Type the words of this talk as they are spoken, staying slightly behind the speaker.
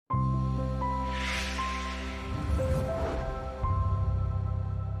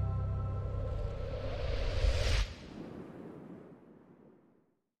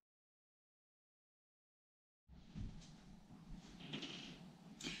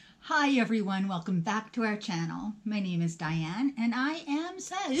Hi everyone, welcome back to our channel. My name is Diane and I am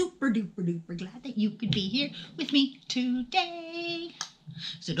super duper glad that you could be here with me today.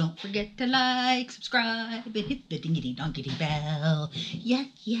 So don't forget to like, subscribe, and hit the dingity donkity bell. Yeah.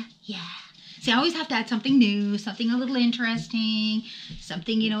 See, I always have to add something new, something a little interesting,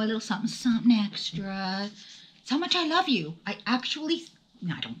 something, a little something extra. It's how much I love you. I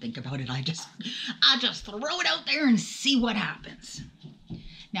don't think about it. I just throw it out there and see what happens.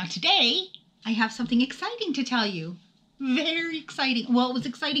 Now today, I have something exciting to tell you. Very exciting. Well, it was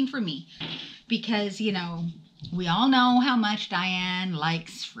exciting for me because, we all know how much Diane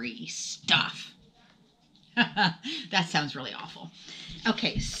likes free stuff. That sounds really awful.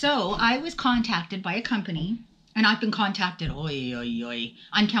 Okay, so I was contacted by a company, and I've been contacted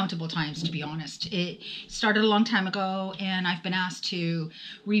uncountable times, to be honest. It started a long time ago, and I've been asked to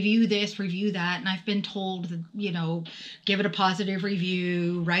review this, review that, and I've been told, give it a positive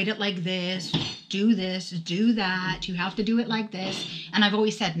review, write it like this, do that, you have to do it like this. And I've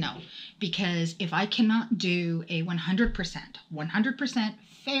always said no, because if I cannot do a 100%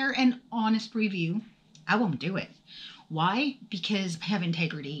 fair and honest review, I won't do it. Why? Because I have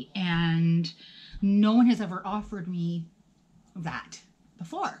integrity, and no one has ever offered me that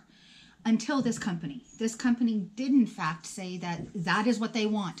before until this company. This company did in fact say that that is what they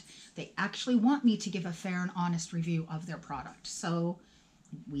want. They actually want me to give a fair and honest review of their product. So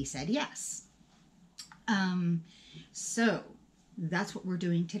we said yes. So that's what we're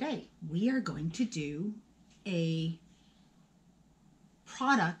doing today. We are going to do a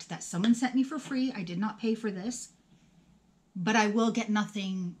product that someone sent me for free. I did not pay for this. But I will get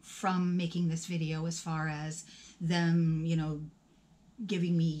nothing from making this video as far as them,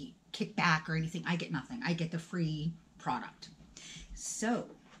 giving me kickback or anything. I get nothing. I get the free product. So,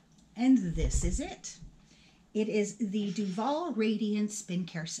 and this is it. It is the DUVOLLE Radiance Skin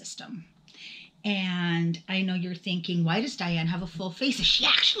Care System. And I know you're thinking, why does Diane have a full face? Is she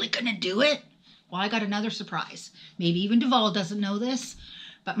actually going to do it? Well, I got another surprise. Maybe even DUVOLLE doesn't know this,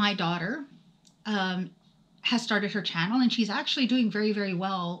 but my daughter, has started her channel, and she's actually doing very, very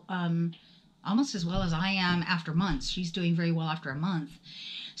well, almost as well as I am after months. She's doing very well after a month.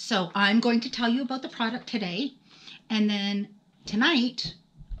 So I'm going to tell you about the product today, and then tonight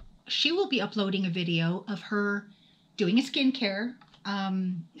she will be uploading a video of her doing a skincare,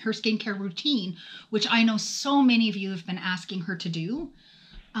 her skincare routine, which I know so many of you have been asking her to do.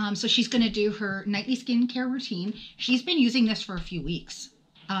 So she's going to do her nightly skincare routine. She's been using this for a few weeks.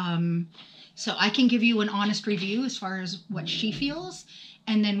 So I can give you an honest review as far as what she feels.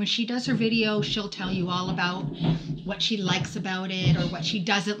 And then when she does her video, she'll tell you all about what she likes about it or what she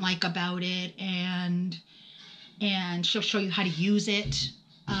doesn't like about it. And she'll show you how to use it.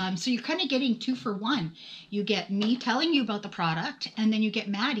 So you're kind of getting 2 for 1. You get me telling you about the product, and then you get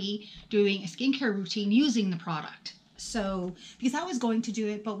Maddie doing a skincare routine using the product. So, because I was going to do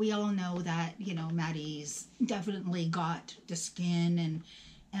it, but we all know that, Maddie's definitely got the skin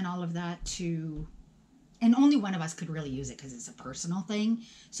and all of that too, and only one of us could really use it because it's a personal thing.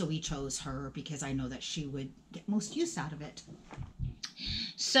 So we chose her because I know that she would get most use out of it.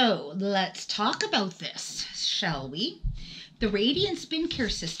 So let's talk about this, shall we? The Radiance Skin Care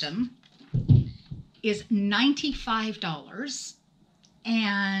System is $95,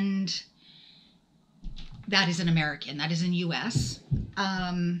 and that is in American, that is in US.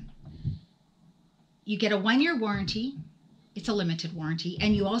 You get a 1-year warranty. It's a limited warranty,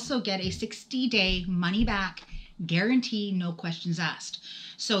 and you also get a 60-day money-back guarantee, no questions asked.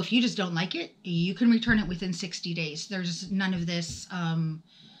 So if you just don't like it, you can return it within 60 days. There's none of this,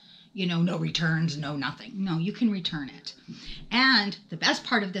 no returns, no nothing. No, you can return it. And the best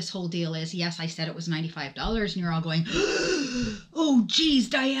part of this whole deal is, yes, I said it was $95, and you're all going, oh, geez,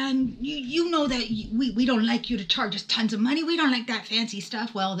 Diane, you know that we don't like you to charge us tons of money. We don't like that fancy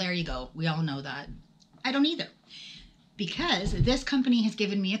stuff. Well, there you go. We all know that. I don't either. Because this company has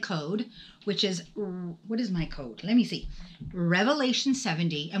given me a code, which is, what is my code? Let me see. Revelation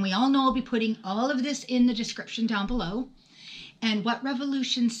 70. And we all know I'll be putting all of this in the description down below. And what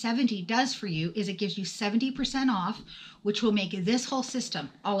Revelation 70 does for you is it gives you 70% off, which will make this whole system,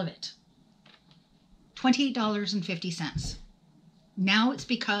 all of it, $28.50. Now it's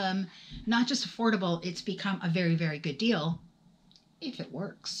become not just affordable, it's become a very, very good deal if it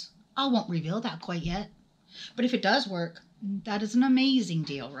works. I won't reveal that quite yet. But if it does work, that is an amazing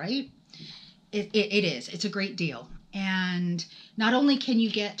deal, right? It is. It's a great deal. And not only can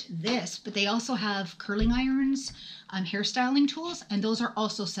you get this, but they also have curling irons, hairstyling tools, and those are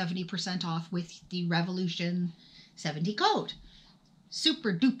also 70% off with the Revolution 70 code.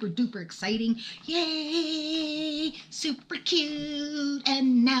 Super duper duper exciting. Yay! Super cute.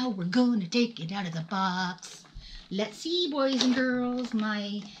 And now we're gonna take it out of the box. Let's see, boys and girls,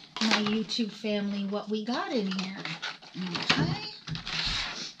 my YouTube family, what we got in here. Okay.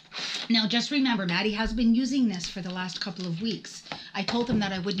 Now just remember, Maddie has been using this for the last couple of weeks. I told them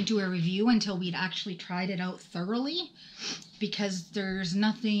that I wouldn't do a review until we'd actually tried it out thoroughly, because there's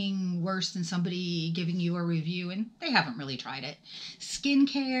nothing worse than somebody giving you a review and they haven't really tried it.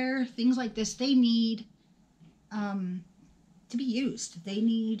 Skincare, things like this, they need to be used. They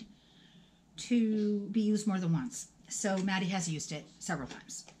need to be used more than once. So Maddie has used it several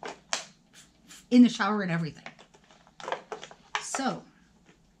times. In the shower and everything. So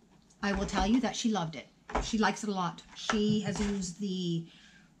I will tell you that she loved it. She likes it a lot. She has used the,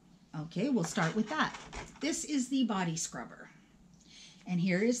 okay, we'll start with that. This is the body scrubber. And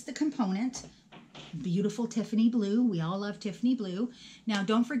here is the component. Beautiful Tiffany blue. We all love Tiffany blue. Now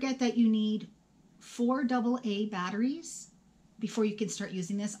don't forget that you need 4 AA batteries before you can start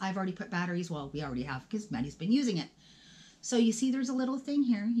using this. I've already put batteries, well, we already have because Maddie's been using it. So you see there's a little thing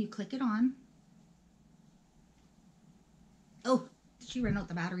here. You click it on. Oh, she ran out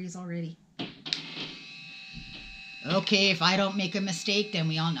the batteries already. Okay, if I don't make a mistake, then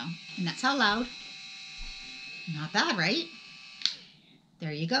we all know. And that's how loud. Not bad, right?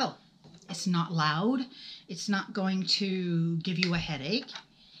 There you go. It's not loud. It's not going to give you a headache.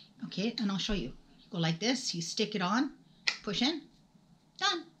 Okay, and I'll show you. Go like this. You stick it on. Push in.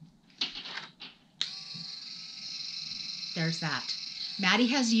 Done. There's that. Maddie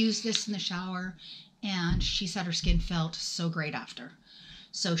has used this in the shower, and she said her skin felt so great after.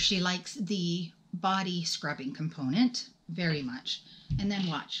 So she likes the body scrubbing component very much. And then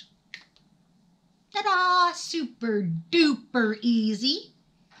watch. Ta-da! Super duper easy.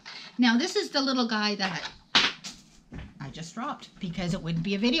 Now this is the little guy that I just dropped, because it wouldn't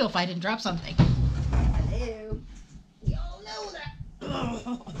be a video if I didn't drop something. Hello. We all know that.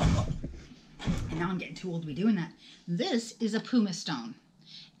 And now I'm getting too old to be doing that. This is a pumice stone.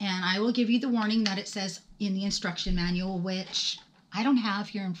 And I will give you the warning that it says in the instruction manual, which I don't have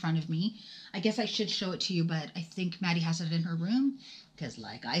here in front of me. I guess I should show it to you, but I think Maddie has it in her room because,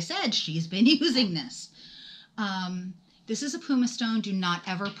 like I said, she's been using this. This is a pumice stone. Do not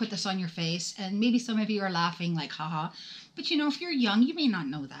ever put this on your face. And maybe some of you are laughing like, haha. But you know, if you're young, you may not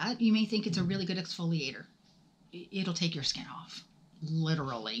know that. You may think it's a really good exfoliator. It'll take your skin off,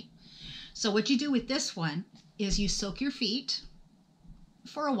 literally. So what you do with this one is you soak your feet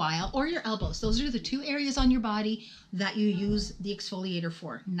for a while, or your elbows. Those are the 2 areas on your body that you use the exfoliator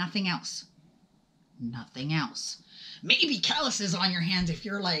for. Nothing else. Nothing else. Maybe calluses on your hands if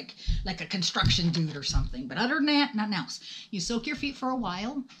you're like a construction dude or something. But other than that, nothing else. You soak your feet for a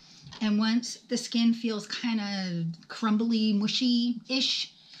while, and once the skin feels kind of crumbly,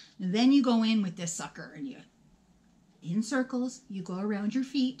 mushy-ish, then you go in with this sucker, and you, in circles, you go around your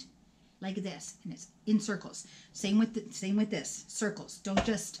feet like this, and it's in circles. Same with this, circles. Don't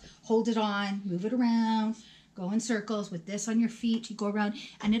just hold it on, move it around, go in circles. With this on your feet, you go around,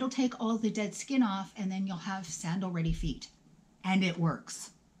 and it'll take all the dead skin off, and then you'll have sandal-ready feet. And it works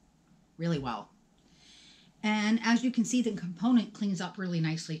really well. And as you can see, the component cleans up really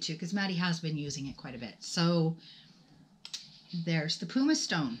nicely too, because Maddie has been using it quite a bit. So there's the pumice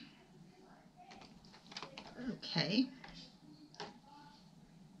stone. Okay.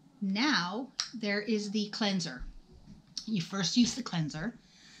 Now there is the cleanser. You first use the cleanser,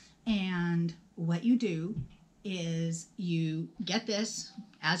 and what you do is you get this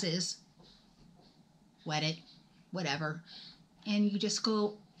as is, wet it, whatever, and you just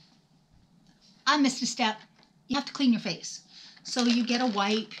go, I missed a step. You have to clean your face. So you get a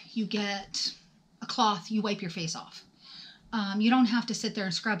wipe, you get a cloth, you wipe your face off. You don't have to sit there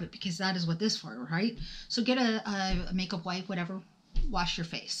and scrub it, because that is what this is for, right? So get a makeup wipe, whatever, wash your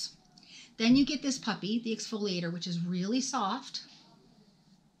face. Then you get this puppy, the exfoliator, which is really soft.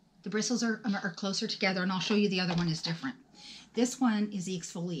 The bristles are closer together, and I'll show you the other one is different. This one is the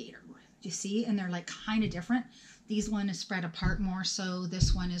exfoliator. Do you see? And they're like kind of different. These one is spread apart more, so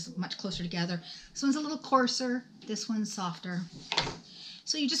this one is much closer together. This one's a little coarser. This one's softer.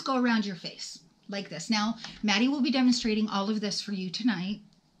 So you just go around your face like this. Now, Maddie will be demonstrating all of this for you tonight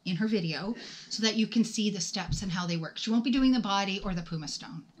in her video so that you can see the steps and how they work. She won't be doing the body or the pumice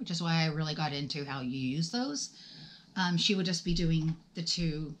stone, which is why I really got into how you use those. She would just be doing the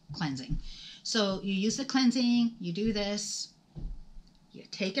 2 cleansing. So you use the cleansing, you do this, you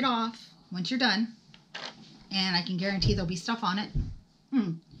take it off once you're done, and I can guarantee there'll be stuff on it.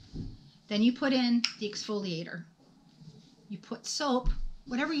 Then you put in the exfoliator. You put soap,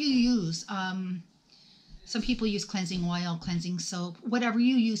 whatever you use. Some people use cleansing oil, cleansing soap, whatever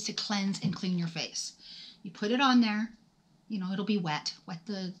you use to cleanse and clean your face. You put it on there, you know, it'll be wet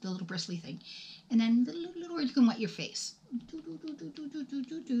the little bristly thing. And then you can wet your face.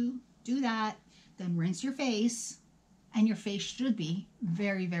 Do that, then rinse your face, and your face should be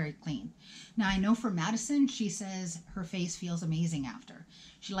very, very clean. Now, I know for Madison, she says her face feels amazing after.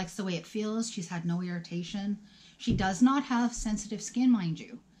 She likes the way it feels. She's had no irritation. She does not have sensitive skin, mind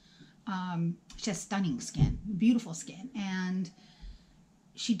you. She has stunning skin, beautiful skin, and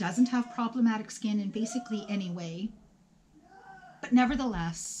she doesn't have problematic skin in basically any way. But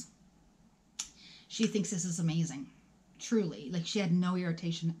nevertheless, she thinks this is amazing. Truly. Like, she had no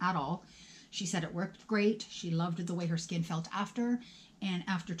irritation at all. She said it worked great. She loved the way her skin felt after. And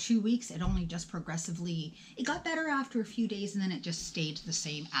after 2 weeks, it only just progressively, it got better after a few days, and then it just stayed the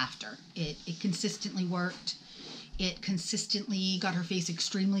same after. It consistently worked. It consistently got her face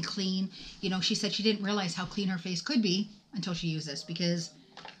extremely clean. You know, she said she didn't realize how clean her face could be until she used this, because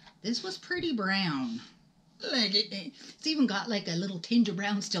this was pretty brown. Like it's even got like a little tinge of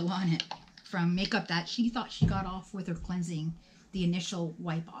brown still on it from makeup that she thought she got off with her cleansing, the initial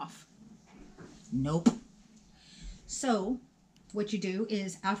wipe off. Nope. So what you do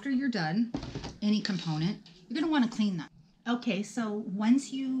is, after you're done any component, you're going to want to clean that. Okay, so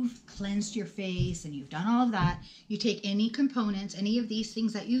once you've cleansed your face and you've done all of that, you take any components, any of these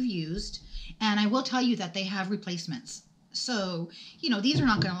things that you've used, and I will tell you that they have replacements. So, you know, these are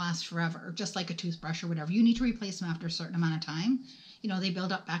not going to last forever, just like a toothbrush or whatever. You need to replace them after a certain amount of time. You know, they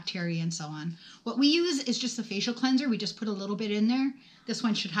build up bacteria and so on. What we use is just a facial cleanser. We just put a little bit in there. This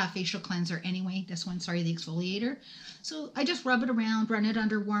one should have facial cleanser anyway. This one, sorry, the exfoliator. So I just rub it around, run it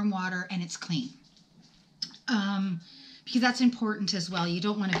under warm water, and it's clean. Because that's important as well. You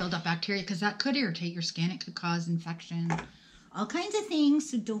don't want to build up bacteria, because that could irritate your skin. It could cause infection, all kinds of things.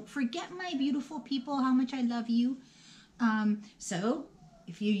 So don't forget, my beautiful people, how much I love you. So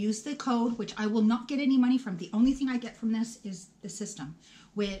if you use the code, which I will not get any money from, the only thing I get from this is the system,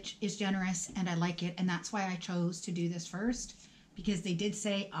 which is generous, and I like it. And that's why I chose to do this first, because they did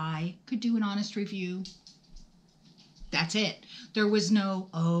say I could do an honest review. That's it. There was no,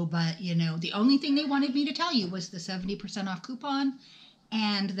 oh, but, you know, the only thing they wanted me to tell you was the 70% off coupon,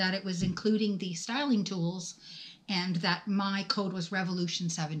 and that it was including the styling tools, and that my code was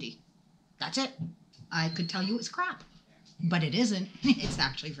Revolution70. That's it. I could tell you it's crap, but it isn't. It's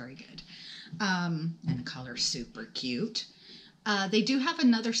actually very good. And the color's super cute. They do have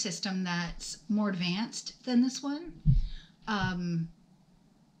another system that's more advanced than this one.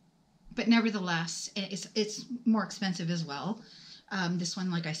 But nevertheless, it's more expensive as well. This one,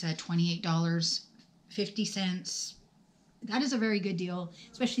 like I said, $28.50. That is a very good deal,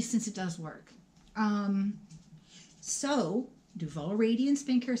 especially since it does work. So, DUVOLLE Radiance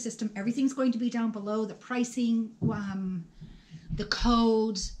skincare system, everything's going to be down below. The pricing, the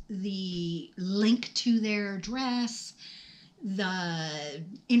codes, the link to their address, the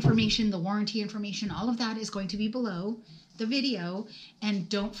information, the warranty information, all of that is going to be below the video. And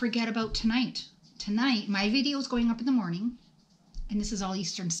don't forget about tonight. Tonight, my video is going up in the morning, and this is all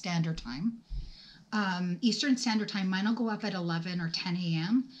Eastern Standard Time. Eastern Standard Time, mine will go up at 11 or 10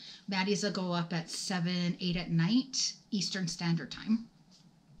 a.m. Maddie's will go up at 7, 8 at night, Eastern Standard Time,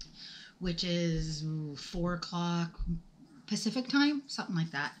 which is 4 o'clock Pacific Time, something like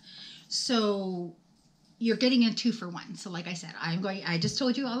that. So you're getting a 2-for-1. So like I said, I just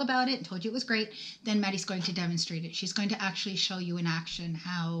told you all about it and told you it was great. Then Maddie's going to demonstrate it. She's going to actually show you in action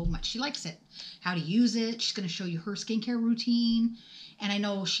how much she likes it, how to use it. She's going to show you her skincare routine. And I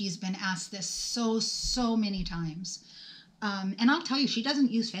know she's been asked this so many times. And I'll tell you, she doesn't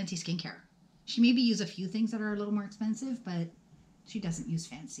use fancy skincare. She maybe uses a few things that are a little more expensive, but she doesn't use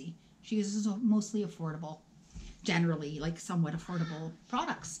fancy. She uses mostly affordable, generally like somewhat affordable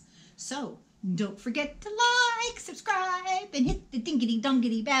products. So don't forget to like, subscribe, and hit the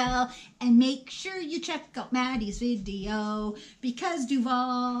dingity-dongity bell, and make sure you check out Maddie's video, because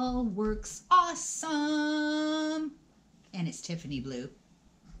DUVOLLE works awesome. And it's Tiffany blue.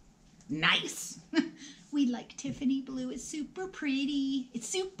 Nice. We like Tiffany blue. It's super pretty. It's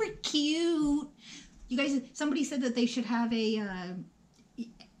super cute. You guys, somebody said that they should have a,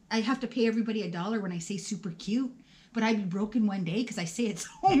 I have to pay everybody $1 when I say super cute, but I'd be broken one day because I say it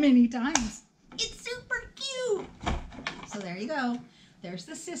so many times. It's super cute. So there you go. There's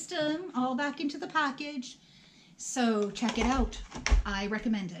the system all back into the package. So check it out. I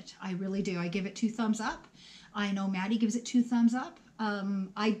recommend it. I really do. I give it 2 thumbs up. I know Maddie gives it 2 thumbs up.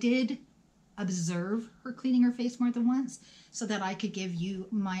 I did observe her cleaning her face more than once so that I could give you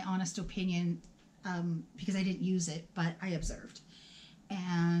my honest opinion, because I didn't use it, but I observed.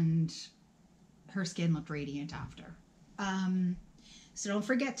 And her skin looked radiant after. So don't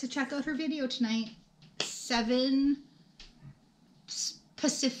forget to check out her video tonight. 7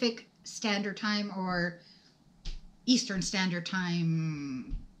 Pacific Standard Time or Eastern Standard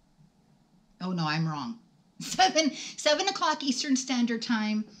Time. Oh no, I'm wrong. 7 o'clock Eastern Standard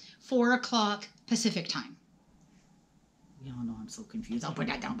Time, 4 o'clock Pacific Time. Y'all know I'm so confused. I'll put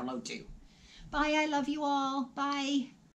that down below too. Bye, I love you all. Bye.